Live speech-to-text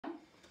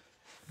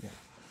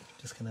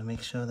Just gonna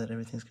make sure that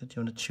everything's good.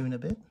 Do you want to tune a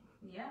bit?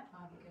 Yeah,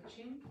 I'll have a good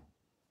tune.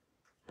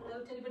 Hello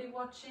to anybody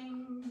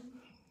watching.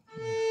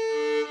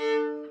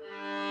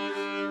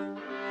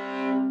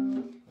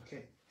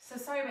 Okay. So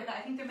sorry about that.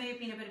 I think there may have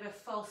been a bit of a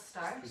false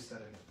start. Let's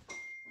start again.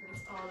 But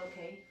it's all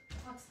okay.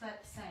 What's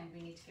that sound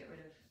we need to get rid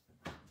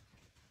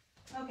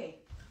of? Okay.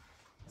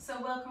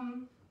 So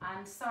welcome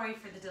and sorry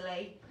for the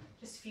delay.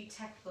 Just a few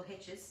technical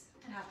hitches.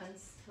 It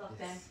happens. Lockdown.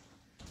 Yes.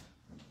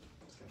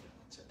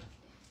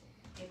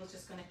 Abel's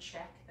just going to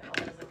check that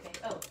all is okay.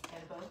 Oh,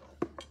 elbow.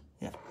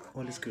 Yeah,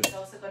 all is good. He's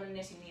also got a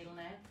knitting needle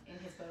now in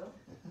his bow.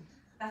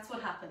 That's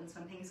what happens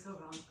when things go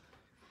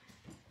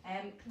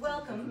wrong.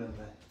 Welcome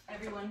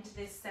everyone to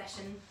this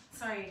session.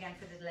 Sorry again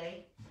for the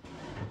delay.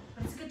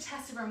 But it's a good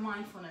test of our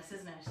mindfulness,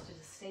 isn't it? To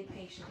just stay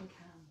patient and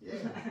calm.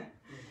 Yeah.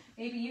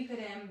 Maybe you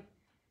could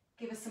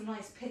give us some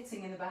nice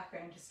pitsing in the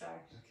background to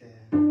start. Okay.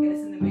 Get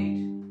us in the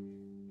mood.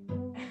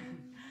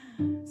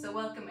 So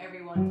welcome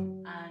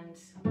everyone, and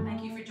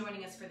thank you for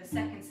joining us for the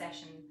second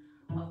session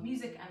of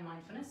Music and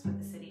Mindfulness with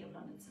the City of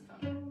London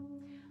Sinfonia.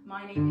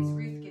 My name is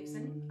Ruth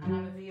Gibson and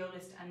I'm a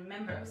violist and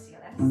member of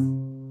CLS.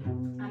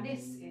 And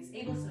this is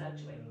Abel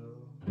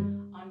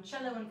Selaocoe on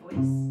cello and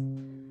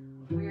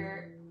voice.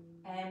 We're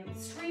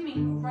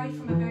streaming right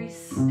from a very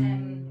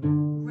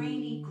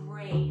rainy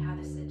grey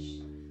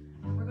Haddisage.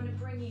 We're going to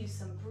bring you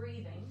some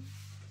breathing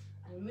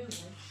and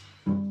movement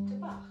to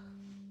Bach.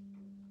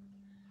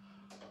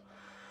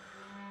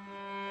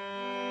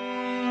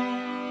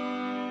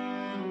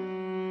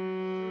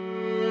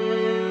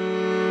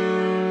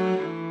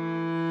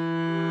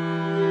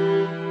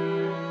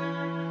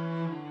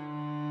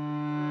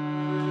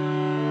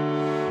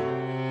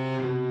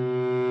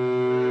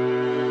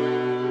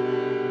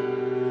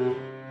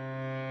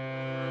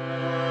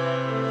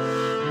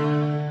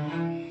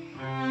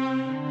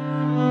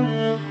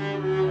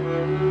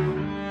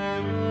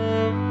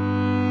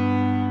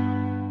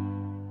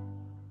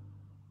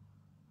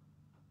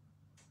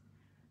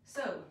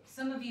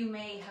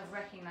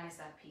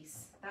 That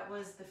piece. That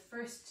was the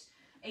first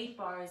 8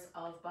 bars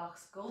of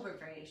Bach's Goldberg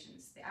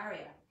variations, the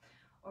Aria.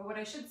 Or what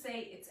I should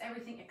say, it's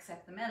everything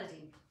except the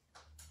melody.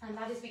 And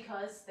that is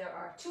because there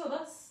are 2 of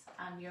us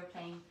and we are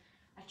playing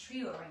a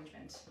trio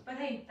arrangement. But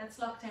hey, that's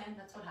lockdown,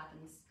 that's what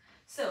happens.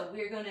 So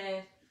we're going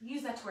to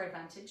use that to our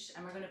advantage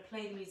and we're going to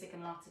play the music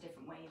in lots of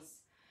different ways.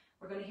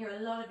 We're going to hear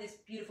a lot of this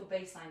beautiful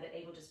bass line that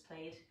Abel just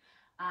played.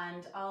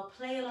 And I'll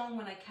play along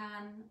when I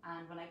can,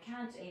 and when I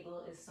can't,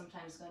 Abel is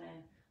sometimes going to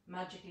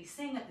magically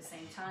sing at the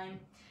same time,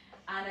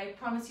 and I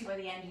promise you by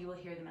the end you will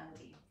hear the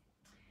melody.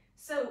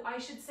 So I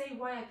should say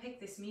why I picked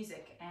this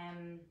music.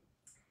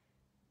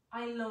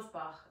 I love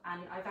Bach,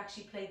 and I've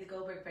actually played the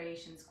Goldberg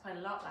variations quite a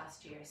lot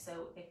last year,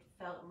 so it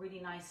felt really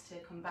nice to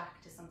come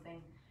back to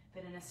something, a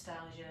bit of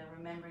nostalgia,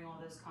 remembering all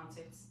those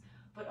concerts.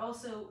 But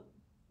also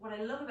what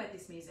I love about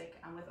this music,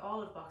 and with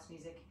all of Bach's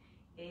music,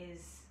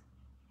 is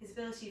his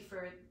ability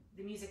for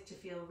the music to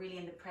feel really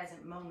in the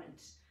present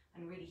moment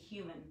and really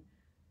human.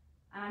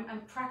 And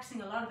I'm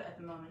practicing a lot of it at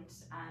the moment,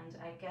 and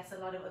I guess a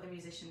lot of other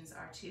musicians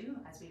are too,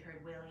 as we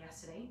heard Will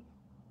yesterday.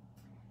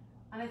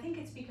 And I think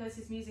it's because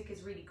his music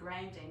is really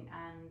grounding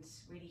and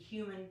really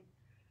human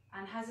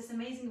and has this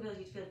amazing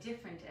ability to feel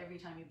different every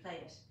time you play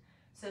it.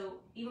 So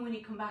even when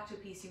you come back to a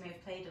piece you may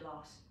have played a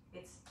lot,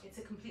 it's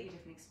a completely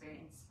different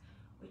experience,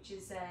 which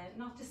is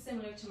not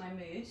dissimilar to my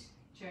mood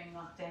during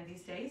lockdown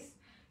these days.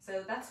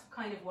 So that's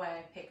kind of why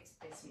I picked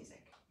this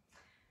music.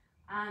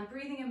 And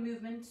breathing and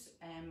movement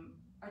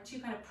are 2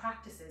 kind of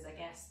practices, I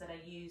guess, that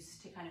I use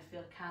to kind of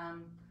feel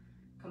calm,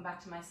 come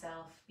back to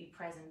myself, be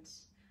present.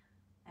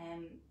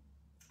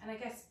 And I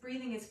guess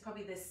breathing is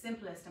probably the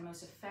simplest and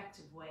most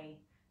effective way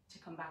to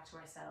come back to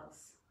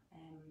ourselves.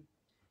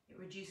 It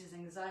reduces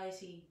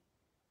anxiety,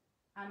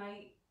 and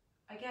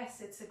I guess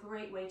it's a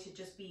great way to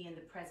just be in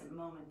the present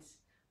moment.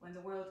 When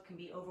the world can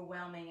be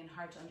overwhelming and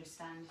hard to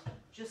understand,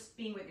 just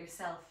being with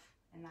yourself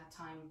in that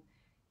time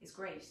is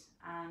great.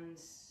 And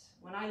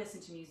when I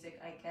listen to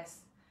music, I guess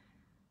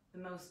the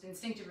most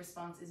instinctive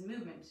response is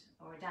movement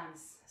or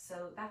dance.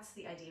 So that's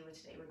the idea with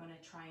today. We're going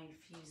to try and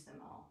fuse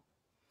them all.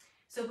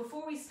 So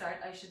before we start,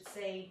 I should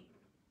say,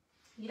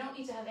 you don't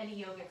need to have any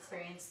yoga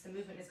experience. The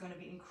movement is going to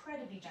be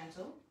incredibly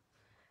gentle.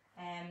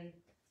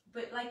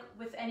 But like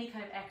with any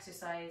kind of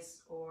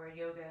exercise or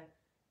yoga,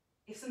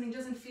 if something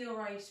doesn't feel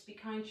right, be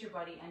kind to your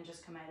body and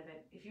just come out of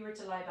it. If you were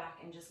to lie back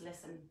and just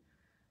listen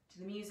to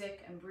the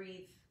music and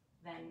breathe,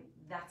 then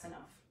that's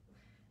enough.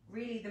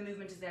 Really, the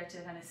movement is there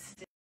to kind of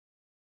still.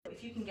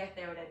 If you can get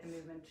there without the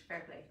movement,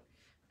 fair play.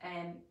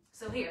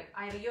 So here,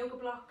 I have a yoga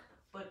block,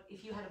 but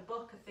if you had a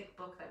book, a thick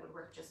book, that would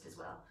work just as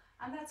well.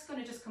 And that's going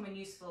to just come in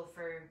useful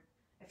for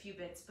a few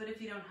bits, but if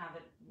you don't have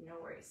it, no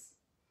worries.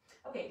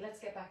 Okay, let's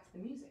get back to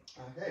the music.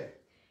 Okay.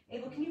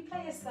 Abel, can you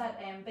play us that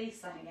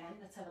bass line again?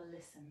 Let's have a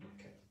listen.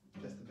 Okay,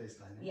 just the bass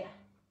line. Yeah.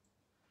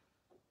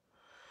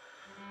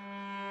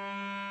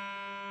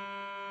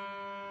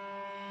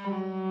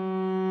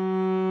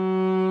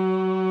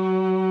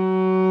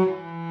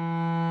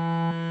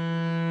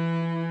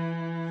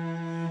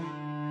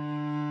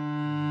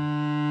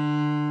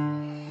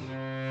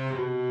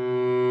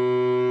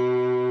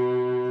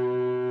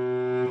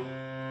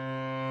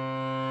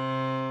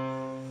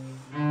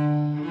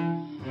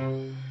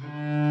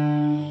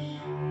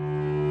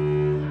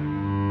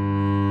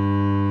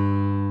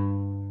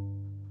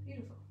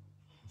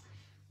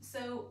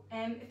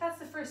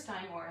 first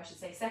time, or I should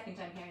say second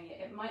time hearing it,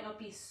 it might not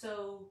be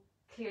so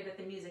clear that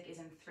the music is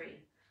in 3.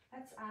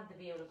 Let's add the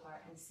viola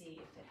part and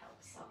see if it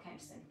helps. I'll count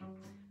us in.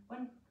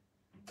 1,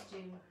 2,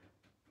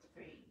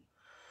 3.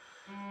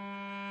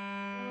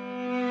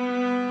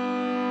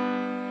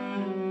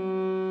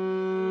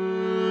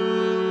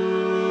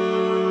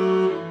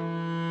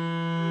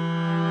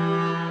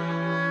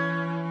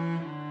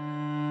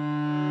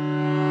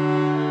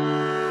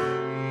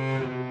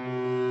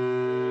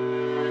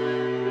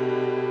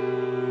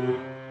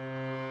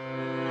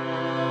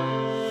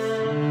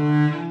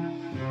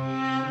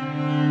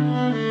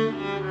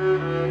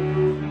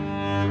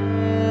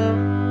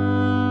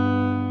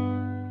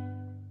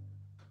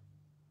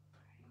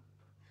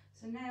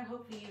 So now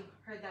hopefully you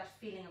heard that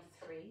feeling of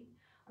 3.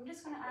 I'm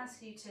just going to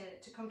ask you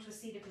to come to a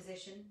seated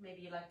position.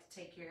 Maybe you like to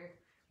take your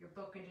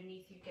book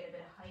underneath you, get a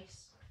bit of height.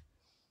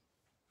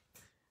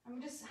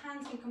 And just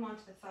hands can come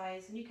onto the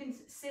thighs, and you can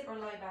sit or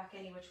lie back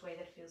any which way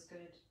that feels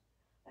good.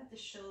 Let the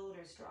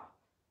shoulders drop.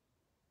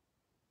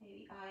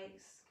 Maybe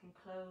eyes can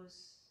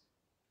close,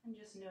 and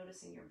just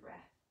noticing your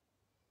breath.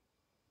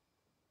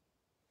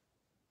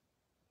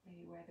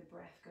 Maybe where the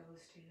breath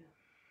goes to,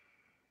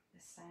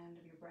 the sound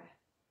of your breath.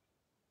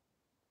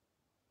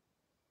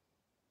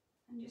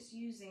 And just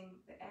using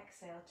the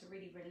exhale to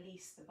really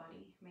release the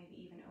body, maybe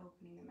even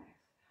opening the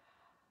mouth.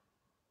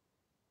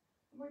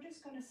 And we're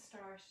just going to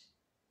start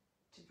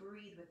to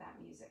breathe with that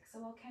music.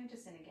 So I'll count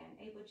us in again.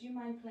 Abel, do you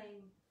mind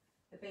playing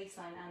the bass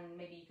line, and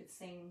maybe you could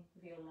sing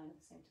the viola line at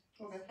the same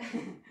time?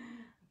 Okay.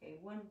 Okay,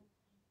 1,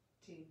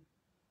 2,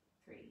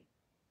 3.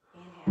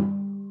 Inhale.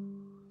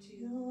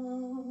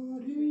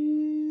 2,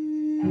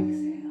 3.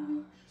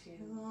 Exhale. 2,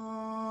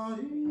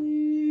 3.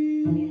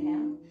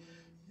 Inhale.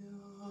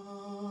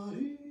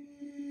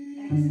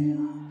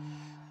 Exhale.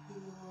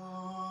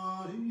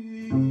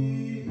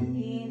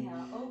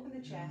 Inhale, open the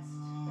chest,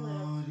 fill it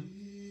up.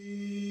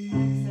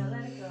 Exhale,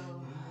 let it go.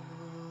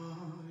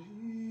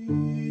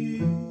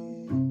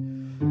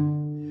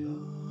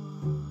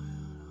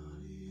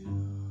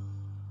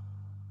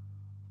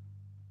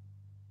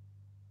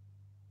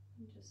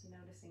 And just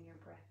noticing your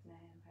breath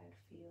now, how it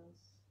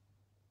feels.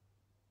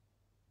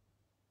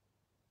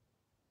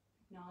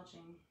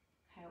 Acknowledging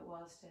how it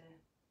was to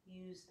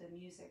use the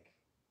music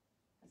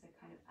as a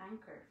kind of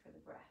anchor for the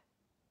breath,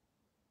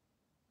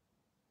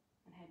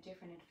 and how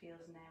different it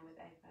feels now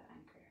without that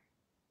anchor.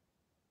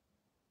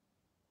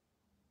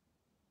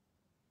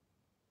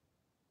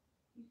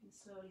 You can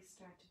slowly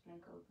start to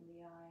blink open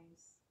the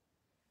eyes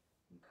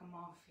and come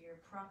off your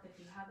prop if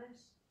you have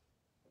it.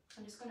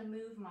 I'm just going to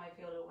move my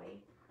viola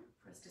away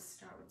for us to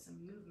start with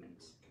some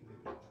movement.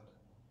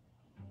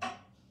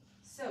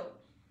 So,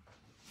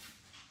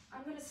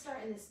 I'm going to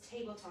start in this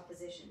tabletop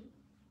position.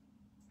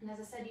 And as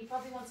I said, you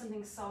probably want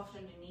something soft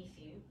underneath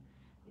you.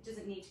 It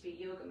doesn't need to be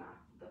a yoga mat,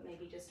 but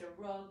maybe just a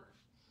rug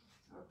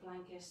or a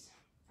blanket.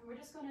 And we're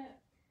just going to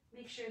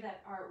make sure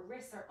that our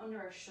wrists are under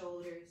our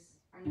shoulders,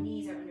 our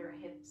knees are under our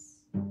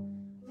hips.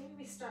 Maybe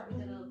we start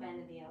with a little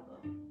bend in the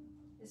elbow.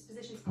 This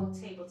position is called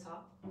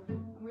tabletop.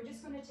 And we're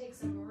just going to take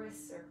some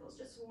wrist circles,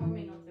 just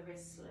warming up the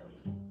wrists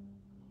slowly.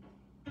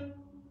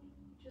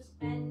 Just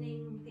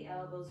bending the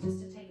elbows just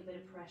to take a bit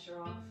of pressure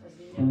off as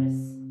we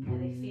notice how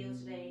they feel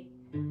today.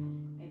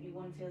 Maybe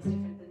one feels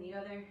different than the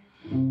other.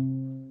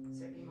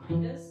 Certainly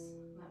mine does.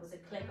 That was a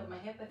click of my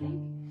hip, I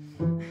think.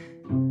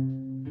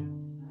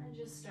 And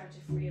just start to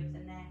free up the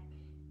neck.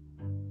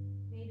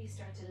 Maybe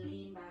start to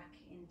lean back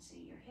into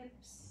your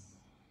hips.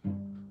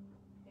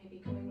 Maybe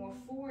coming more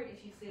forward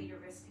if you feel your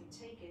wrist can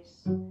take it.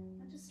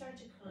 And just start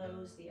to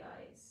close the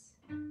eyes.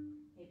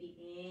 Maybe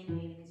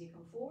inhaling as you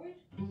come forward.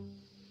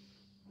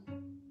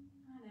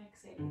 And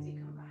exhaling as you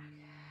come back.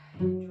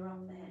 And drop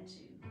the head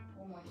too.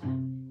 One more time.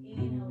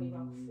 Inhale, we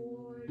rock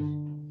forward.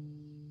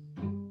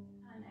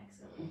 And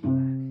exhale, we come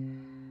back.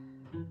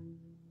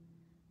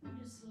 And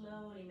just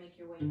slowly make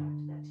your way back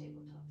to that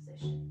tabletop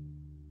position.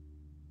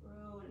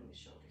 Rolling the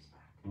shoulders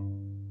back.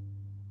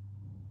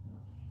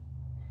 Lovely.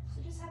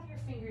 So just have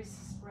your fingers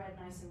spread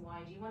nice and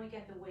wide. You want to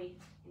get the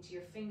weight into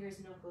your fingers,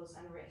 knuckles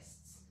and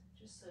wrists.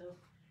 Just so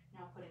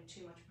you're not putting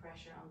too much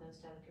pressure on those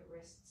delicate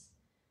wrists.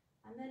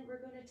 And then we're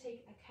going to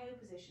take a cow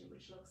position,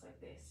 which looks like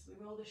this. We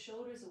roll the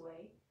shoulders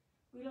away.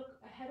 We look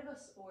ahead of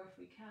us, or if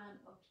we can,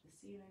 up to the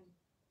ceiling.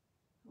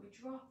 We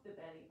drop the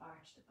belly,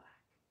 arch the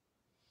back.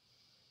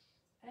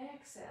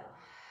 Exhale.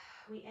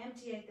 We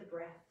empty out the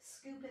breath,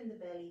 scoop in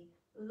the belly,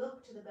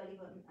 look to the belly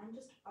button, and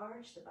just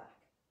arch the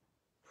back.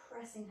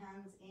 Pressing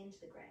hands into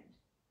the ground.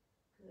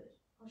 Good.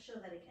 I'll show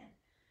that again.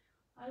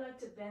 I like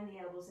to bend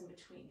the elbows in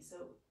between.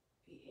 So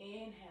we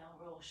inhale,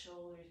 roll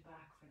shoulders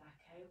back for that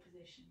cow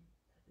position.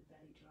 Let the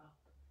belly drop.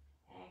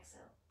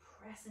 Exhale,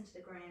 press into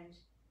the ground.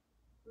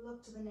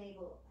 Look to the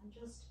navel and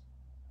just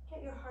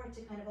get your heart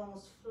to kind of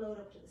almost float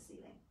up to the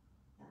ceiling.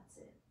 That's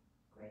it.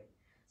 Great.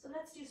 So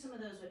let's do some of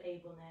those with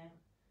Abel now.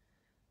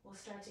 We'll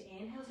start to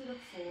inhale as we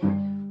look forward.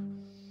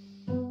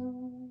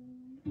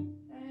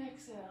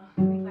 Exhale,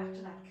 coming back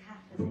to that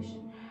cat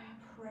position,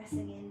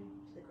 pressing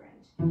into the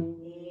ground.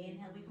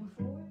 Inhale, we come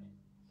forward.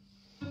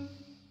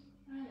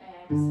 And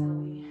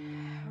exhale, we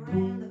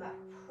round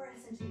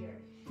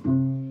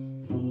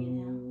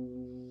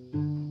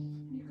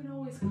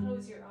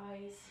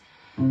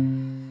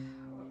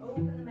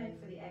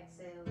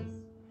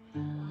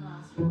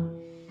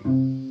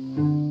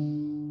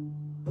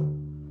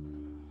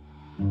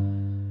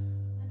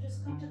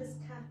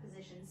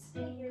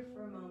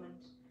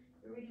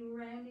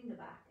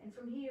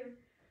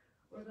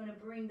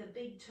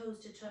toes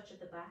to touch at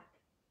the back,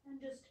 and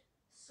just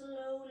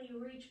slowly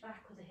reach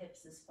back with the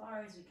hips as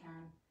far as we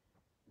can,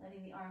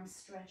 letting the arms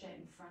stretch out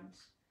in front,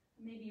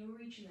 and maybe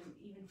reaching them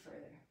even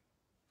further.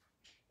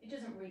 It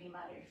doesn't really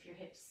matter if your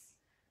hips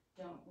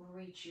don't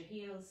reach your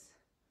heels,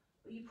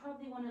 but you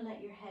probably want to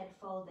let your head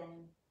fall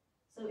down.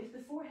 So if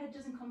the forehead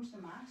doesn't come to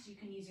the mat, you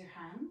can use your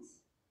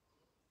hands,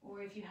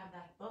 or if you have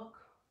that book,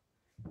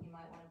 you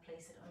might want to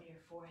place it under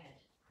your forehead.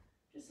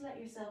 Just let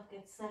yourself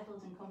get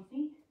settled and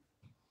comfy,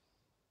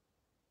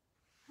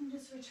 and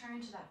just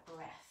return to that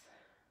breath.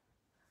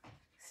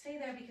 Stay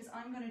there because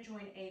I'm going to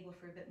join Abel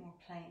for a bit more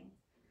playing.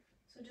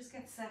 So just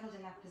get settled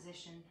in that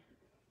position,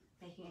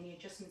 making any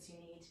adjustments you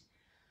need.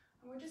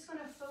 And we're just going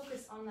to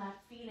focus on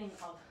that feeling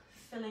of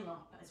filling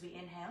up as we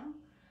inhale,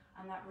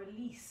 and that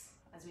release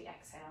as we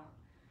exhale.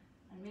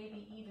 And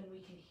maybe even we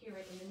can hear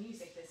it in the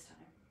music this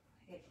time.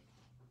 It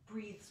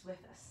breathes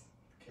with us.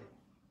 Okay.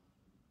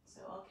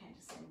 So I'll count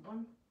us in.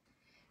 1,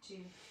 2,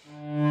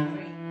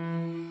 3.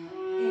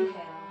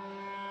 Inhale.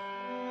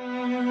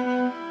 Exhale.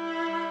 Inhale.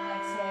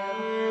 Exhale.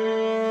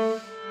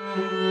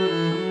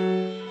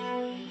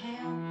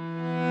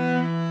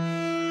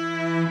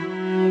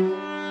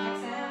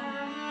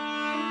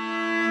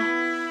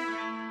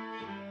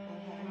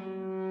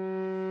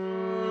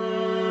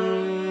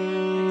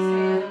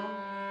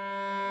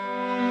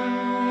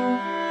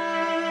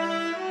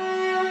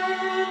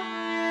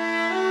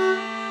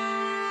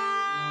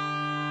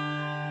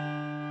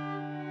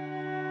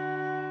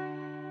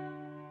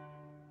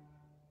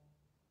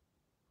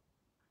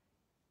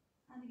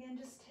 And again,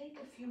 just take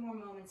a few more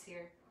moments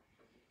here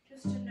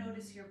just to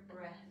notice your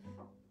breath.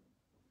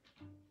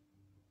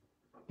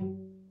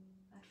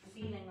 That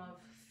feeling of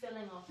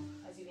filling up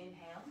as you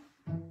inhale,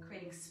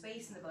 creating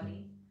space in the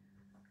body,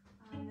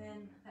 and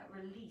then that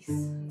release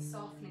and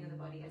softening of the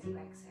body as you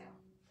exhale.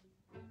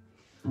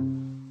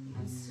 You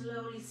can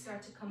slowly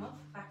start to come up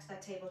back to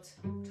that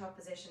tabletop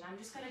position. I'm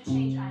just going to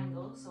change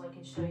angle so I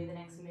can show you the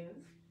next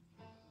move.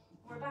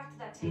 We're back to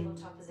that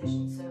tabletop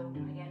position, so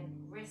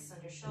again, wrists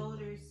under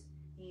shoulders,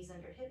 knees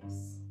under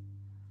hips.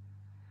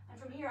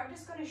 And from here, I'm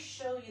just going to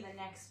show you the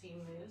next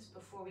few moves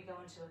before we go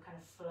into a kind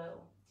of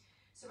flow.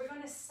 So we're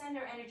going to send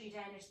our energy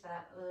down into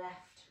that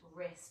left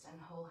wrist and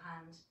whole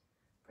hand.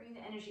 Bring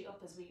the energy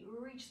up as we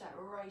reach that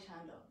right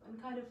hand up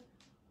and kind of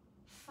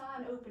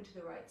fan open to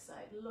the right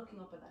side, looking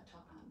up at that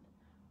top hand.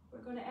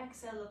 We're going to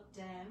exhale, look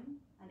down,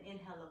 and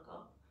inhale, look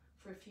up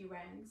for a few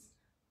rounds.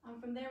 And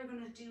from there, we're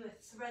going to do a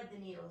thread the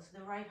needle. So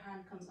the right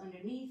hand comes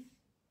underneath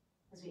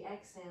as we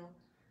exhale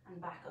and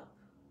back up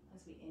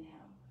as we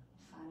inhale,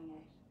 fanning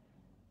out.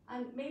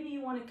 And maybe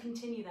you want to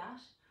continue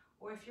that,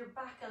 or if your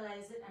back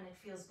allows it and it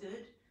feels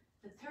good,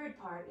 the third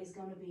part is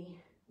going to be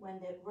when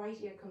the right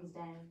ear comes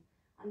down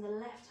and the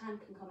left hand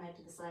can come out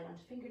to the side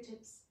onto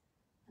fingertips,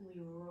 and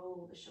we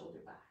roll the shoulder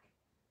back.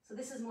 So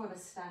this is more of a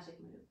static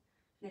move.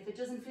 And if it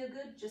doesn't feel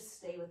good, just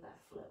stay with that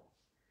flow.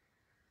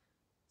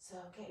 So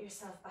get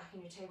yourself back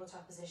in your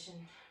tabletop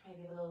position,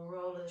 maybe a little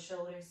roll of the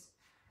shoulders,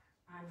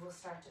 and we'll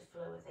start to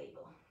flow with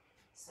Abel.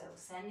 So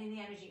sending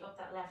the energy up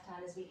that left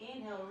hand as we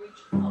inhale,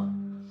 reach up.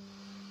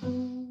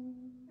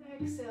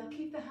 Exhale,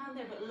 keep the hand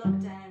there, but look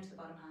down to the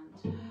bottom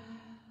hand.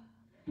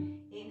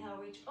 Inhale,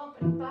 reach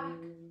up and back,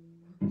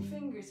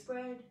 fingers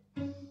spread,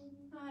 and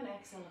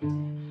exhale, look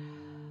down.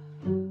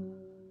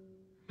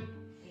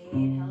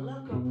 Inhale,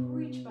 look up,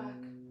 reach back.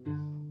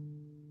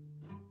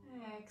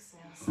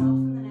 Exhale,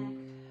 soften the neck.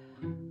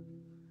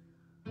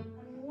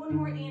 And one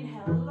more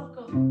inhale, look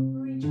up,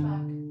 reach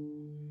back.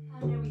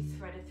 And then we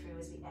thread it through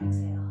as we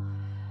exhale.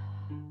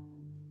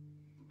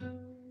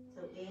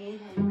 So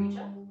inhale, reach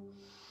up.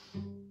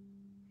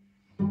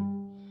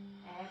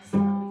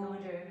 Exhale, we go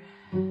under.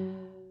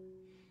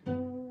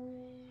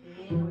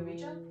 Inhale, we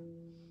reach up.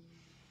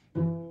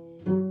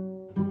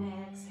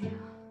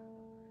 Exhale.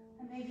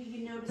 And maybe you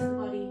notice the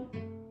body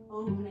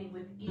opening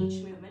with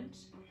each movement.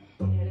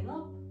 Inhaling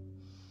up.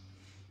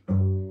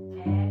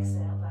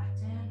 Exhale, back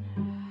down.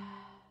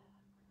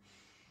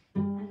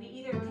 And we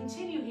either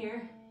continue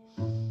here,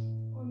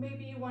 or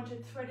maybe you want to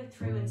thread it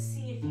through and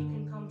see if you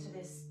can come to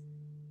this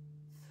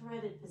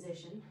threaded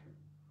position.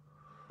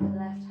 The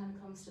left hand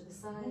comes to the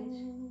side.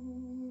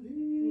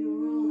 We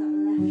roll that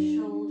left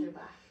shoulder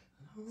back.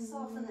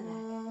 Soften the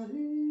neck.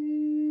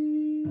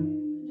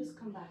 And just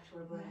come back to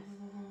our breath.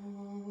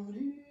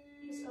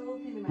 Just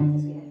opening the mouth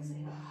as we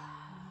exhale.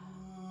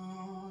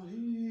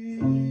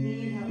 So we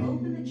inhale,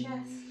 open the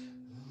chest.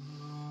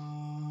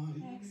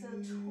 Exhale,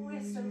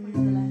 twist open to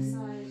the left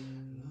side.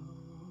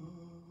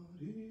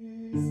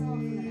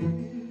 Soften the neck.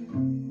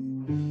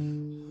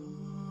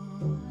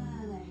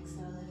 And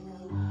exhale, let it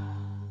go.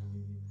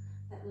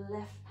 That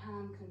left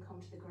palm can come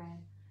to the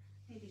ground.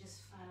 Maybe just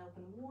fan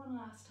open one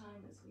last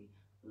time as we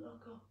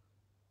look up.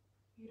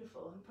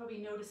 Beautiful. And probably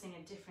noticing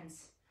a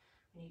difference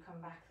when you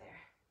come back there.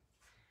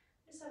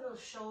 Just a little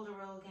shoulder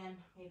roll again.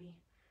 Maybe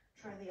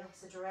try the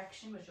opposite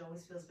direction, which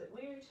always feels a bit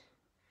weird.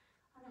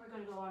 And then we're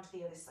going to go on to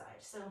the other side.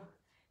 So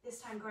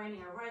this time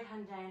grounding our right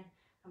hand down,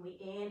 and we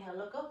inhale,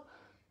 look up.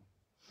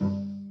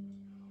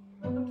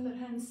 Look up to that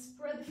hand,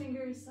 spread the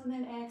fingers, and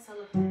then exhale,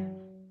 look down.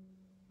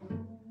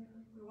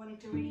 wanting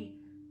to really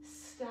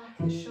stack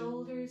the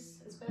shoulders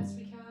as best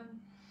we can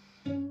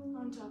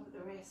on top of the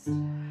wrist.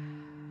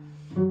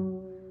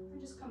 And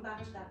just come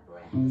back to that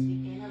breath as we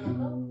inhale, look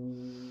up.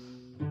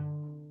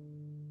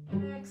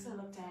 Exhale,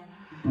 look down.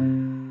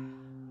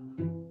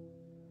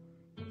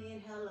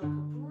 Inhale, look up,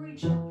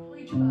 reach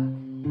back.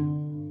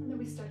 And then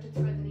we start to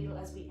thread the needle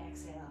as we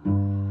exhale.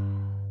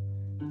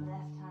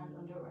 Left hand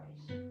under right.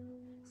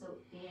 So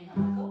inhale,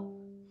 back up.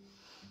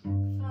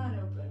 Fan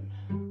open.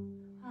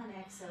 And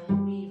exhale,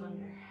 weave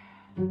under.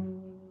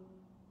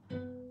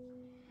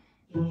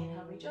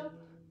 Inhale, reach up.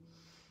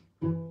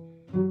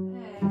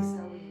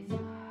 Exhale, weave.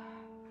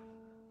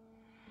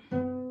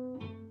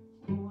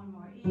 One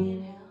more.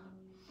 Inhale.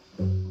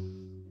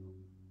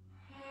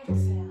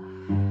 Exhale.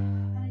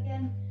 And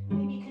again,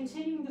 maybe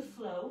continuing the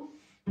flow.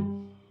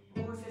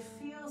 Or if it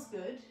feels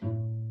good,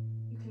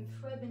 you can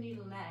thread the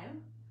needle now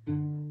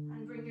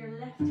and bring your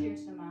left ear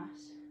to the mat.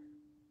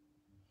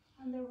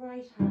 And the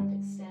right hand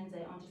extends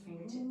out onto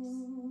fingertips.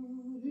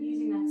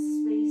 Using that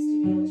space to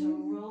be able to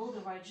roll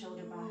the right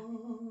shoulder back.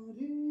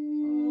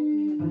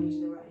 Opening the body to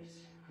the right.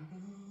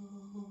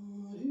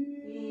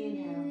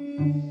 Inhale.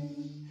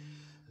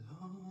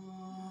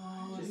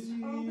 Just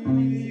open the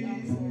neck as you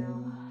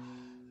exhale.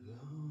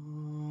 You're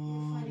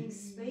finding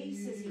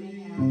space as you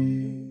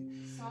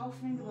inhale.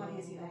 Softening the body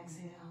as you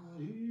exhale.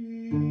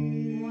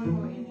 One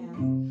more inhale.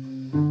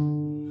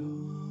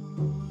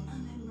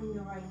 And then bring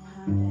the right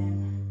palm down.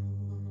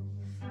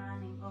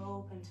 Fanning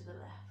open to the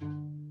left.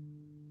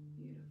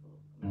 Beautiful.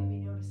 Maybe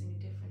noticing a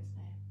difference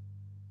now.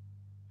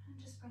 And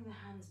just bring the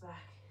hands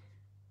back.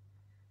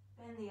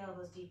 Bend the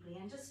elbows deeply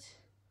and just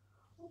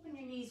open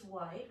your knees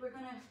wide.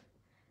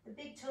 The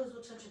big toes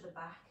will touch at the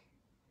back.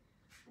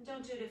 And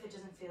don't do it if it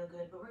doesn't feel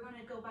good, but we're going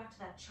to go back to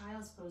that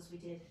child's pose we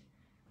did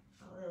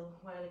a little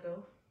while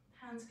ago.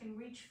 Hands can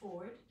reach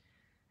forward.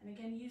 And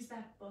again, use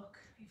that book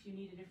if you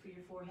needed it for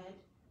your forehead.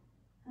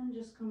 And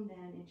just come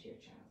down into your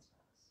child's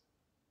pose.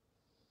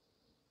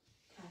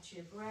 Catch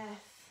your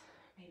breath.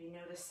 Maybe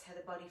notice how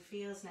the body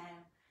feels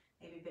now.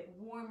 Maybe a bit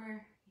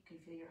warmer. You can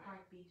feel your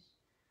heartbeat.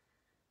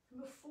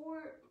 And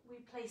before we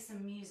play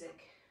some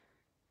music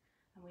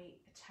and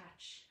we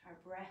attach our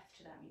breath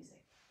to that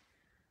music,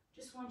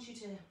 just want you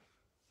to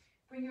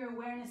bring your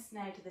awareness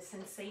now to the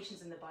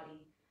sensations in the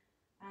body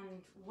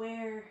and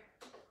where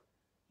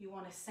you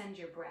want to send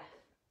your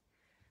breath.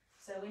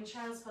 So in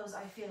child's pose,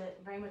 I feel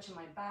it very much in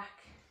my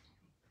back.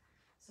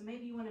 So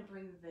maybe you want to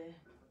bring the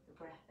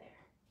breath there.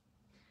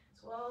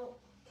 So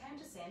I'll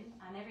count us in,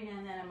 and every now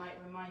and then I might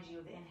remind you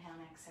of the inhale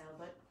and exhale,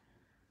 but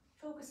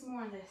focus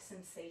more on the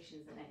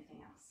sensations than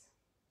anything else.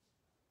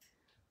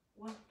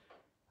 1,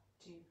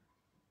 2,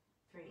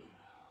 3.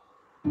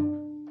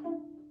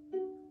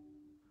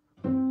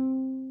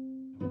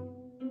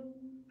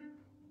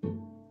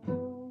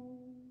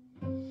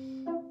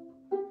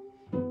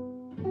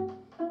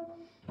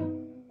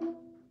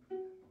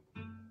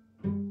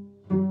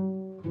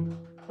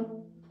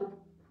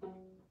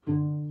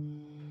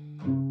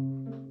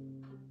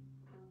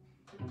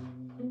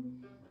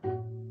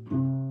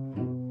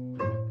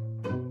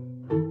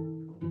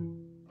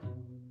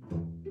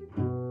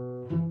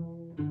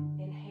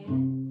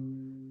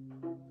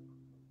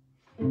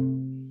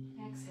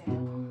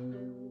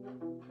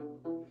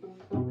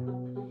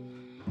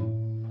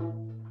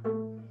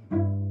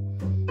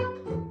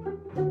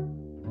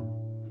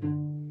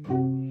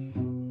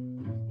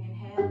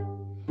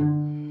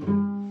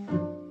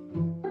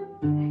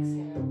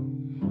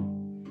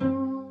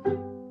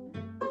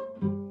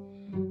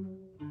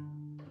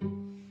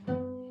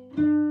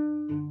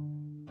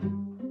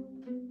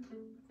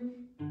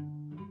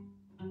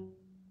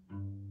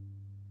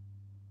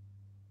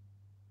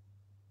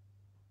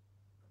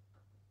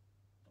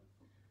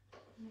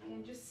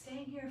 Just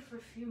staying here for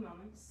a few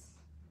moments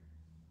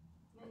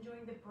and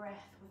enjoying the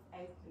breath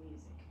without the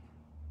music.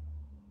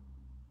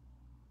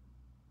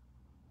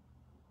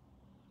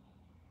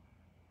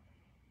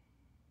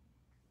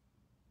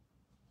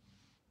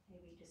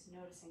 Maybe just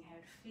noticing how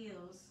it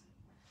feels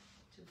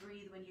to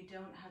breathe when you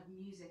don't have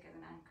music as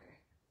an anchor.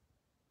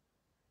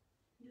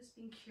 And just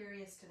being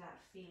curious to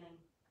that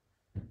feeling.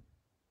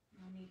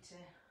 No need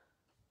to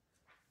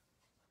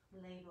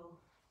label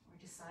or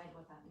decide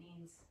what that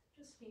means.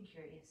 Just being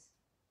curious.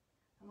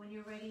 And when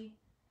you're ready,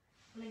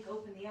 blink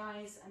open the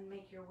eyes and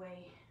make your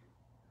way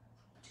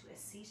to a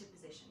seated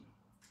position.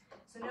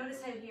 So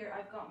notice how here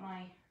I've got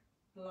my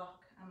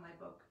block and my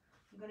book.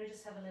 I'm going to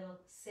just have a little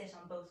sit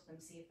on both of them,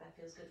 see if that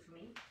feels good for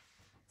me.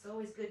 It's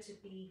always good to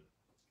be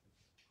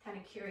kind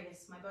of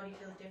curious. My body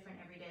feels different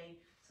every day.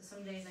 So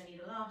some days I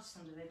need a lot,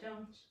 some days I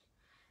don't.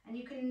 And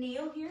you can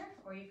kneel here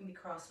or you can be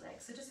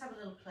cross-legged. So just have a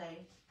little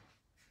play.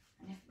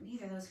 And if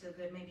neither of those feel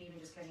good, maybe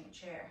even just getting a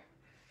chair.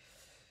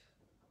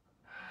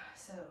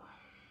 So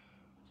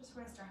just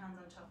rest our hands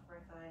on top of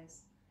our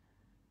thighs.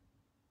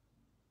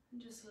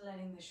 And just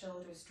letting the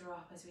shoulders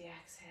drop as we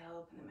exhale,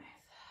 open the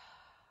mouth.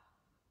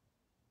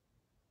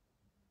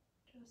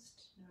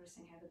 Just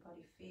noticing how the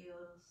body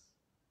feels,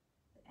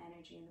 the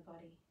energy in the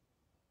body.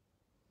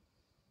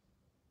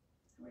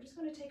 And we're just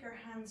going to take our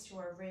hands to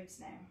our ribs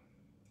now.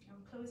 And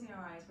closing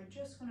our eyes, we're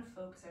just going to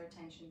focus our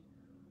attention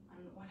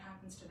on what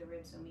happens to the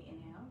ribs when we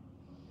inhale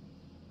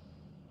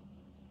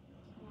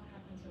and what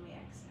happens when we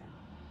exhale.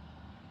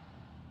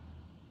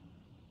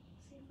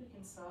 See if we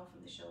can soften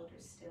the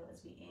shoulders still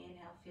as we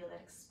inhale, feel that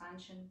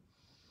expansion.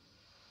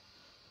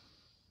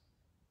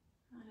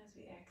 And as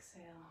we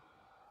exhale,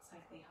 it's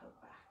like they hug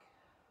back.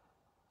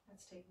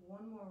 Let's take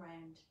one more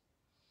round.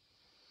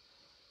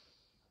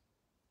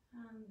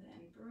 And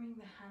then bring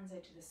the hands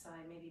out to the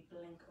side, maybe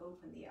blink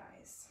open the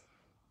eyes.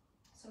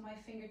 So my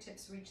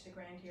fingertips reach the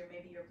ground here,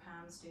 maybe your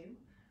palms do.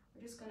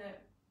 We're just going to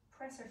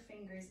press our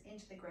fingers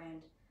into the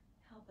ground,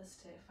 help us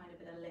to find a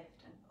bit of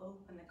lift and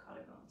open the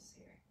collarbones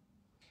here.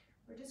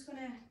 We're just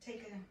going to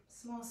take a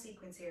small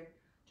sequence here,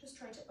 just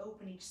try to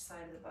open each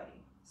side of the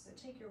body. So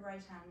take your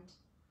right hand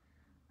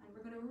and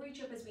we're going to reach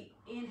up as we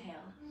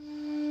inhale.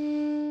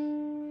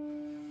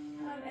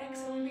 And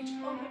exhale, we reach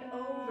up and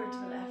over to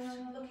the left,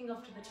 looking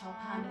up to the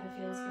top hand if it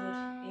feels good.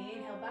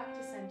 Inhale back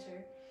to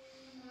center.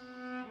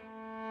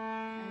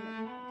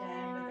 And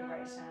down with the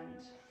right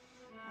hand.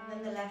 And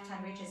then the left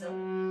hand reaches up.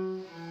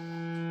 2,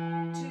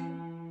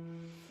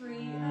 3,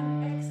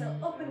 and exhale,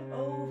 up and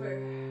over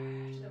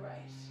to the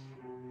right.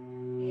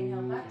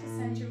 Inhale back to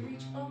center,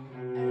 reach up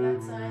out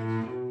that side,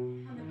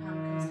 and the palm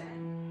comes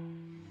down.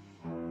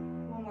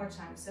 One more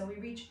time, so we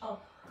reach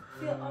up,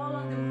 feel all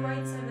on the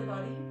right side of the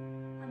body.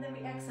 And then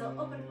we exhale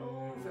up and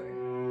over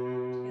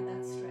to get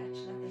that stretch.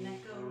 Let the neck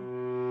go.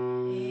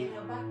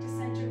 Inhale back to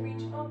center,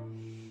 reach up.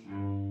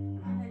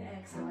 And then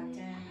exhale back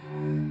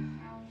down.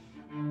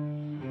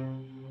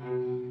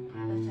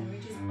 Left hand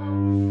reaches up.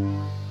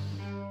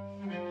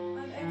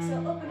 And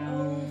exhale up and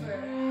over.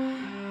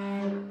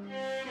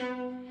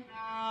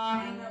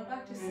 Inhale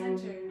back to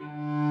center.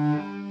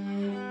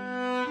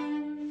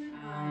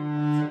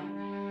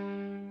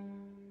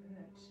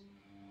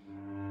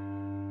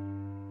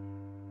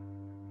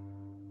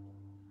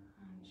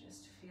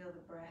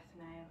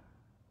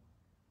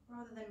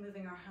 Rather than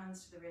moving our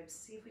hands to the ribs,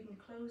 see if we can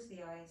close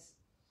the eyes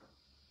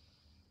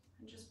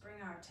and just bring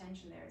our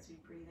attention there as we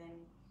breathe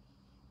in,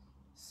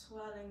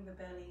 swelling the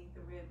belly,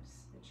 the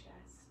ribs, the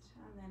chest,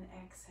 and then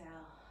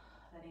exhale,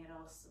 letting it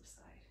all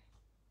subside.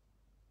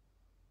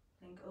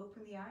 Blink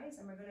open the eyes,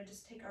 and we're going to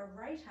just take our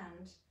right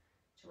hand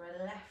to our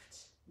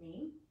left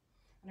knee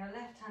and our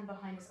left hand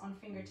behind us on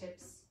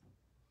fingertips.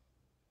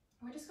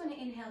 And we're just going to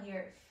inhale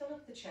here, fill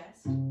up the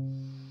chest.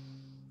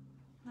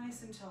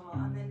 Nice and tall,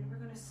 and then we're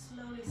going to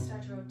slowly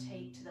start to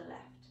rotate to the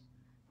left.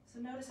 So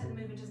notice how the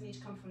movement doesn't need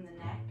to come from the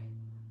neck.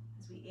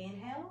 As we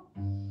inhale,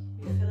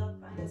 we fill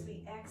up, and as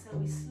we exhale,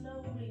 we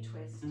slowly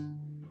twist.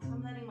 So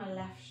I'm letting my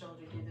left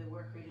shoulder do the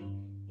work really.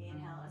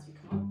 Inhale as we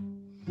come up,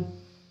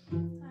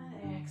 and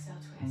exhale,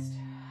 twist.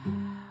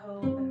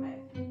 Open the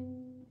mouth,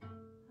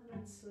 and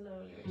then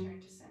slowly return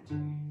to center.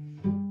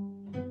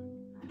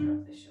 And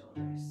drop the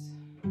shoulders.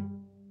 Good.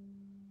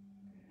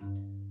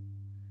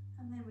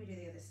 And then we do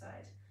the other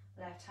side.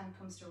 Left hand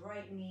comes to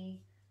right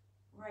knee,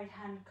 right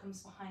hand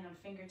comes behind on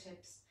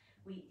fingertips.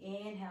 We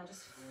inhale,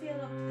 just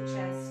fill up the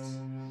chest,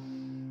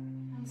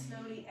 and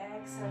slowly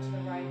exhale to the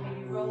right.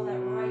 Maybe roll that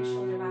right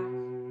shoulder back,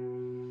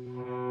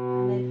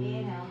 and then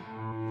inhale.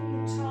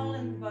 Tall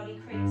in the body,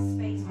 create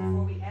space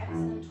before we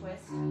exhale and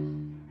twist.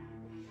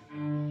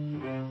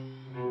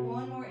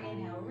 One more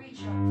inhale,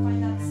 reach up,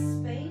 find that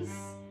space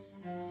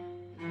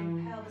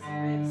between pelvis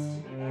and ribs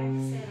to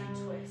exhale and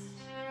twist.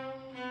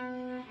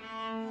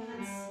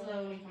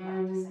 Slowly come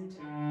back to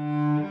center.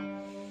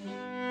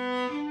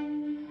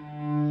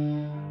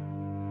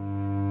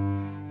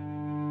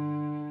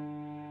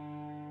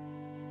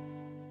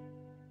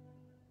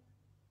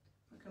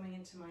 We're coming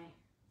into my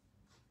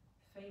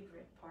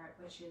favorite part,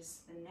 which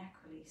is the neck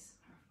release,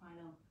 our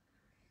final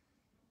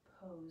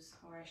pose,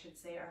 or I should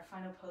say our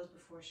final pose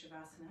before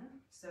Shavasana.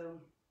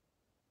 So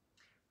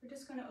we're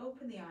just going to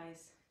open the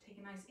eyes, take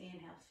a nice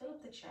inhale, fill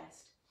up the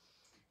chest,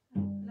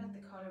 and let the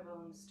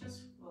collarbones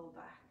just roll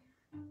back.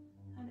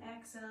 And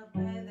exhale,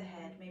 bow the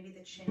head, maybe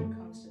the chin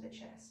comes to the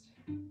chest.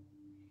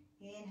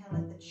 Inhale,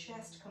 let the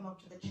chest come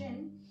up to the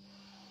chin.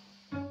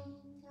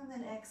 And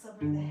then exhale,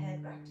 bring the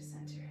head back to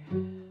center.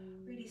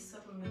 Really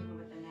subtle movement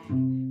with the neck.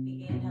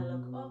 We inhale,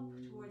 look up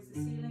towards the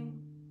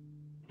ceiling.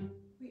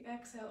 We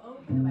exhale,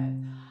 open the mouth.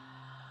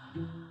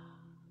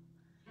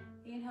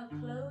 Inhale,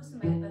 close the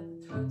mouth, let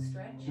the throat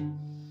stretch.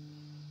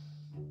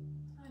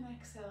 And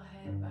exhale,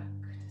 head back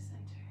to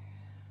center.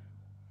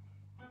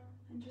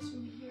 And just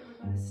from here, we're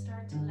going to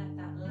start to let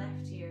that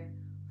left ear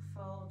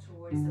fall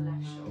towards the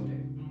left shoulder.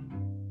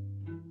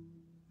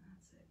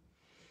 That's it.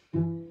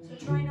 So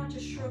try not to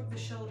shrug the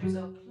shoulders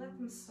up, let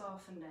them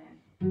soften down.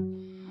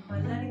 And by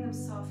letting them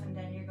soften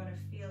down, you're going to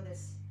feel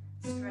this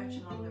stretch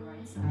along the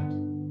right side.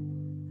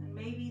 And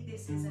maybe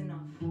this is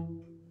enough.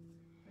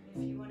 But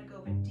if you want to go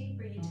a bit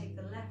deeper, you take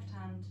the left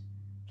hand,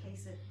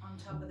 place it on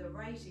top of the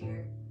right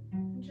ear,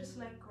 and just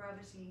let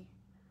gravity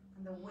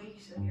and the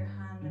weight of your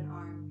hand and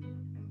arm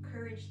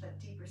encourage that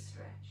deeper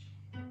stretch.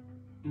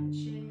 The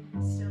chin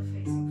is still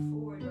facing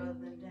forward rather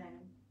than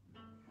down.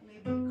 And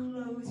maybe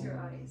close your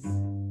eyes.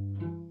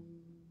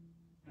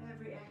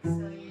 Every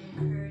exhale, you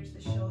encourage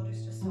the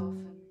shoulders to soften.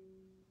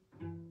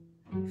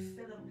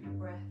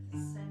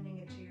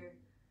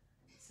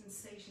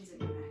 sensations in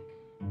your neck.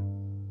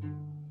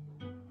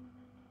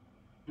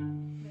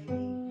 Maybe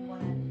you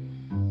want to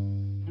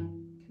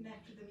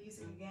connect with the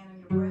music again and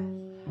your breath.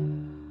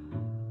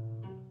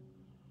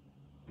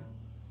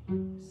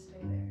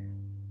 Stay there.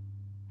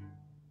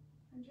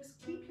 And just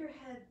keep your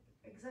head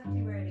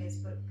exactly where it is,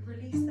 but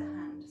release the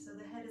hand. So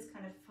the head is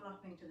kind of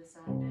flopping to the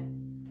side now.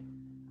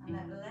 And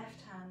that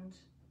left hand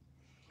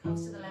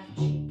comes to the left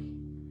cheek.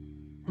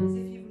 And as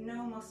if you've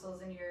no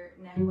muscles in your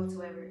neck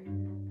whatsoever,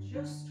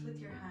 just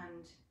with your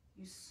hand,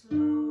 you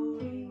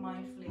slowly,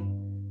 mindfully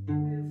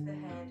move the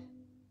head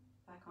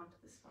back onto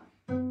the spine.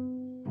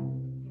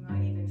 You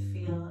might even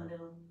feel a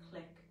little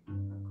click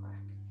or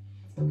crack.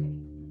 That's okay.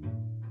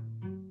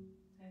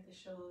 Let the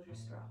shoulders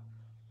drop.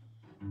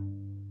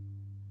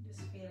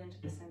 Just feel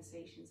into the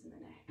sensations in the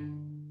neck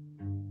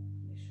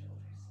and the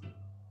shoulders.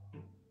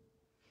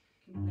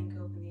 You can blink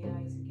open the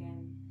eyes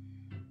again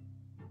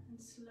and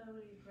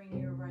slowly bring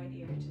your right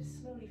ear to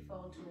slowly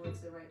fall towards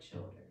the right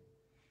shoulder.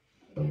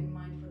 Again,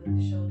 mindful that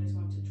the shoulders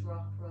want to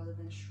drop rather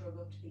than shrug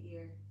up to the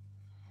ear.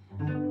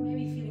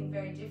 Maybe feeling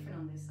very different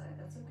on this side,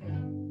 that's okay.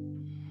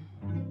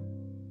 And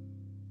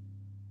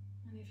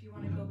if you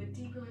want to go a bit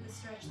deeper with the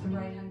stretch, the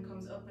right hand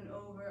comes up and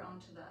over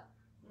onto that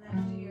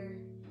left ear,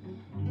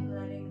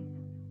 letting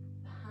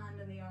the hand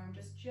and the arm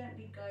just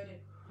gently guide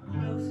it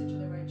closer to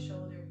the right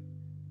shoulder,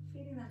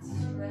 feeling that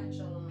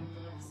stretch all along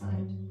the left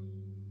side.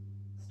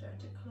 Start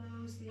to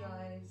close the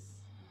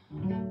eyes,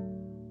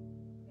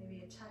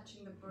 maybe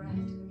attaching the breath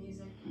to the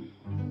music.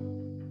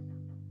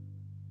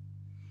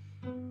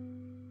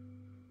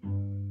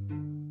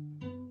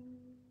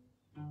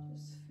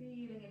 Just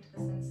feeling into the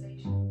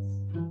sensations.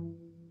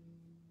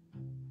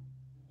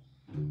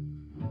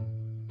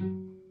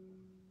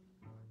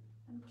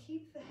 And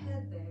keep the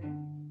head there,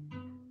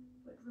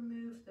 but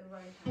remove the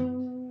right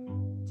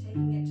hand,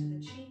 taking it to the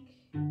cheek.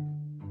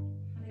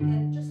 And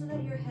again, just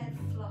let your head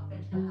flop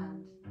into the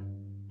hand,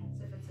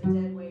 as if it's a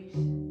dead weight.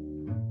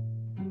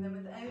 And then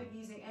without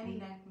using any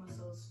neck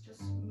muscles,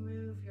 just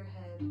move your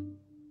head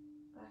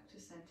back to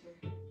center,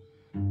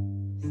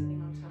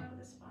 sitting on top of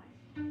the spine.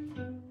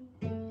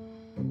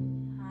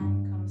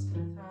 Hand comes to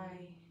the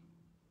thigh,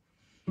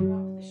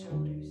 drop the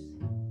shoulders.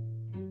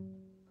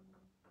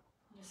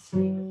 Just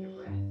stay with your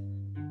breath.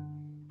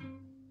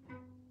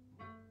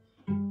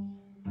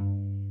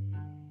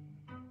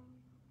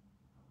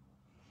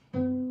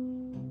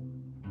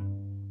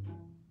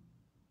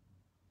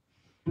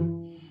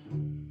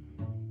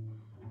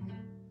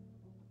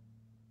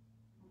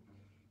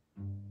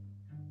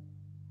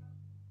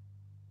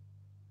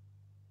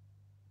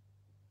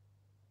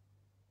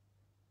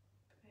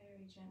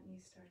 Very gently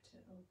start to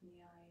open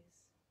the eyes.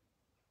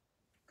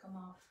 Come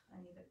off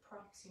any of the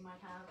props you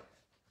might have.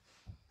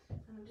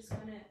 And I'm just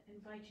going to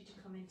invite you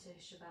to come into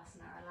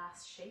Shavasana, our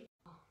last shape.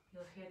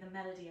 You'll hear the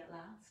melody at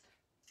last.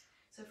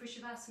 So for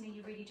Shavasana,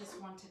 you really just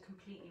want to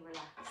completely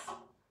relax.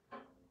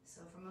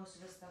 So for most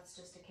of us, that's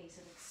just a case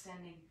of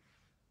extending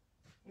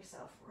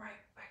yourself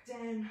right back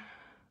down.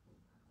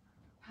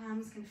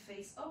 Palms can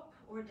face up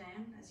or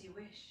down as you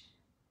wish.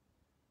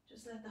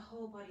 Just let the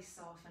whole body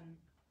soften.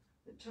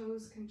 The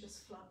toes can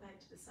just flop out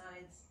to the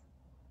sides.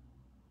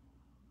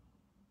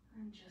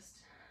 And just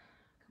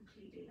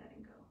completely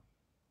letting go.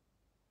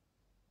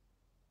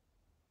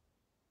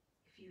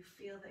 If you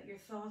feel that your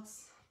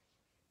thoughts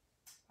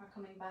are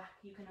coming back,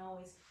 you can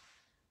always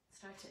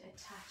start to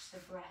attach the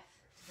breath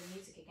to the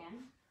music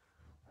again.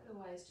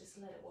 Otherwise, just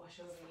let it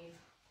wash over you.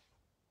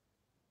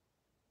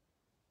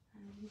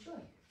 And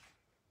enjoy.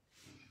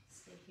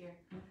 Stay here.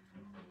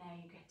 And now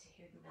you get to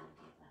hear the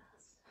melody at last.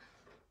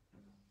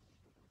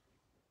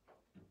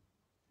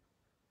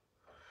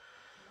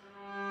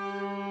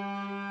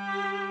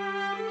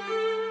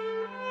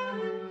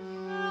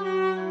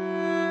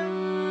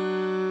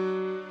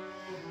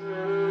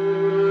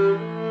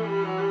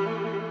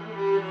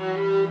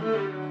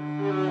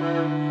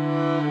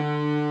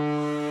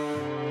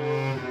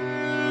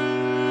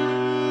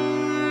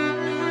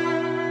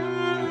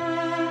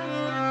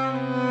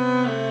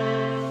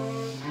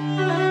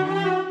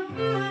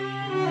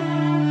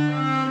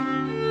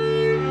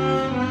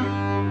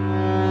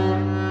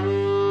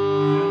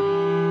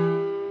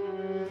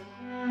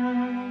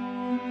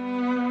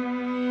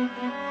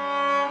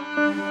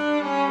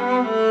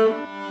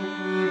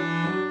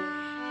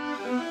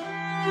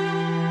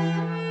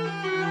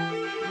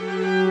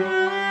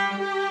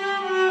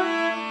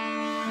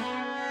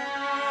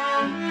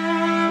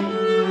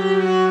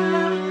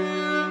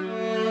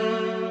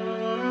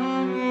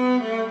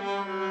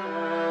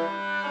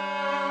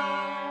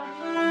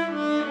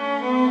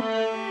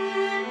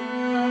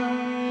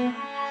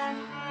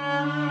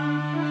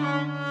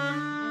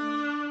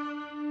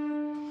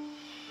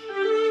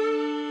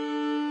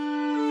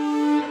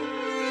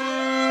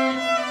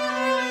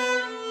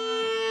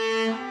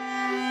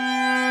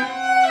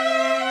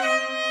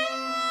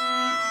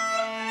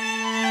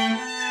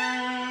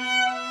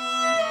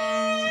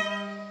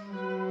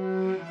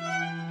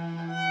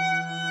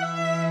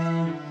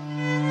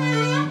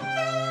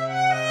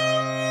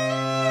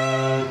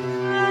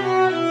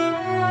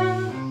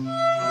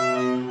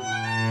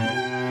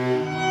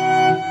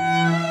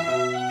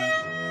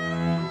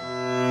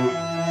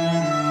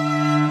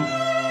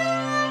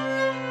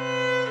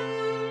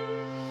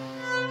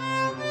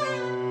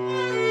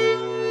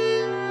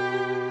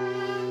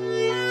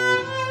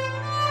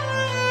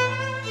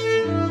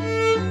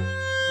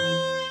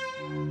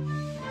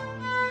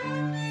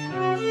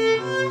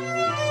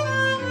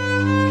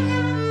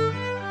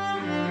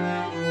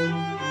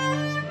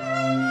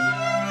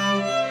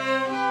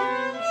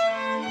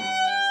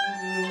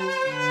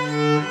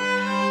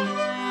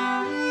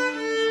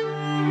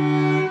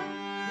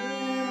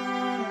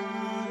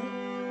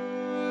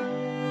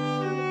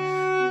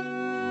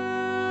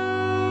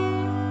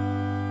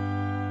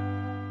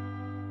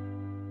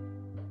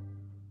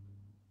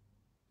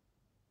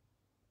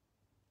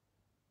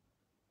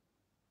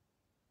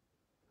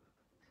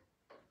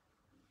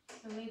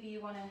 So maybe you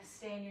want to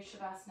stay in your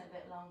Shavasana a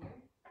bit longer,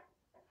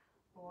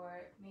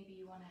 or maybe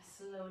you want to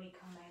slowly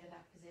come out of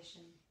that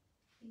position,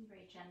 being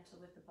very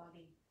gentle with the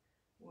body,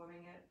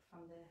 warming up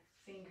from the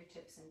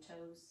fingertips and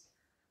toes,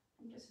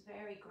 and just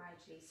very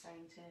gradually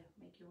starting to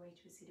make your way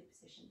to a seated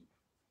position.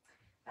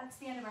 That's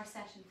the end of our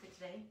session for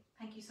today.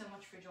 Thank you so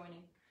much for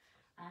joining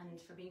and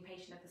for being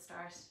patient at the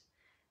start.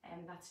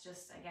 And that's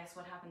just, I guess,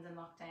 what happens in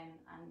lockdown,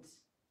 and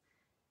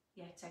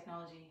yeah,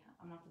 technology,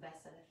 I'm not the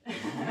best at it.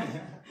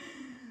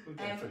 We've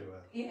done pretty well.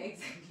 Yeah,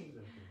 exactly.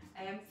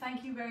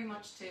 Thank you very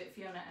much to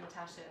Fiona and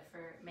Tasha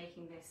for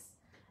making this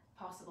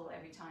possible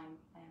every time.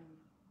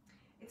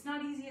 It's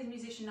not easy as a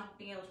musician not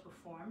being able to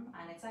perform,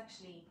 and it's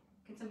actually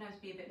can sometimes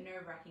be a bit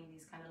nerve-wracking,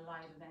 these kind of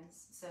live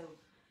events. So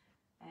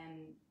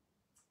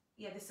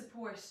yeah, the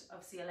support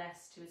of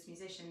CLS to its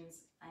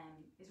musicians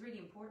is really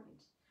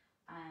important.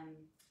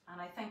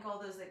 And I thank all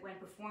those that went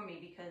before me,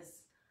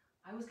 because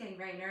I was getting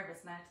very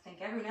nervous and I had to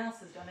think everyone else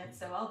has done it,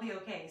 so I'll be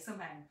okay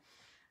somehow.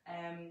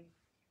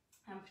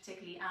 And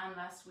particularly Anne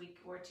last week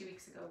or 2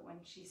 weeks ago when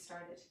she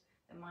started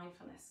the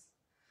mindfulness.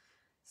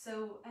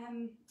 So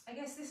I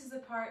guess this is the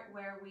part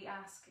where we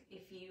ask,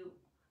 if you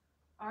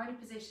are in a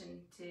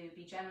position to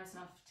be generous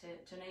enough to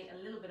donate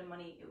a little bit of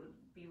money, it would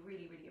be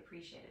really, really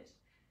appreciated.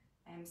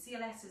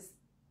 CLS is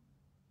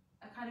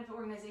a kind of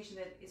organisation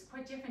that is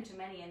quite different to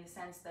many, in the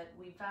sense that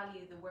we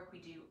value the work we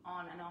do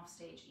on and off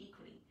stage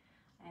equally.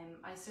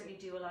 I certainly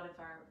do a lot of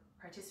our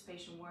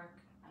participation work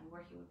and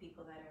working with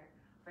people that are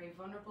very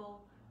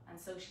vulnerable and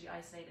socially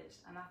isolated,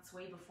 and that's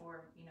way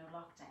before, you know,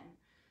 lockdown.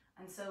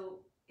 And so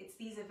it's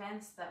these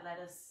events that let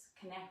us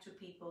connect with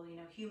people, you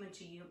know, human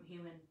to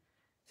human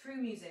through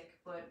music,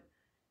 but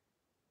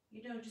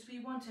you know, just we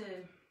want to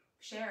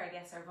share, I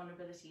guess, our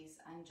vulnerabilities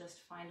and just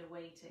find a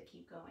way to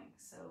keep going.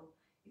 So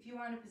if you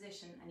are in a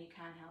position and you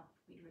can help,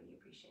 we'd really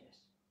appreciate it.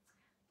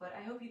 But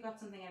I hope you got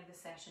something out of this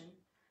session.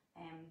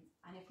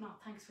 And if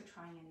not, thanks for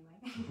trying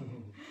anyway.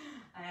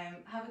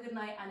 Have a good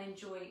night and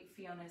enjoy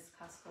Fiona's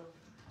classical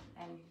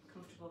and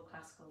comfortable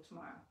classical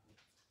tomorrow.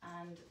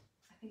 And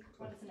I think,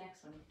 what is the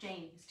next one?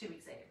 Jane, it's 2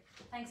 weeks later.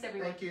 Thanks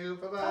everyone. Thank you.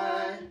 Bye-bye.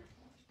 Bye.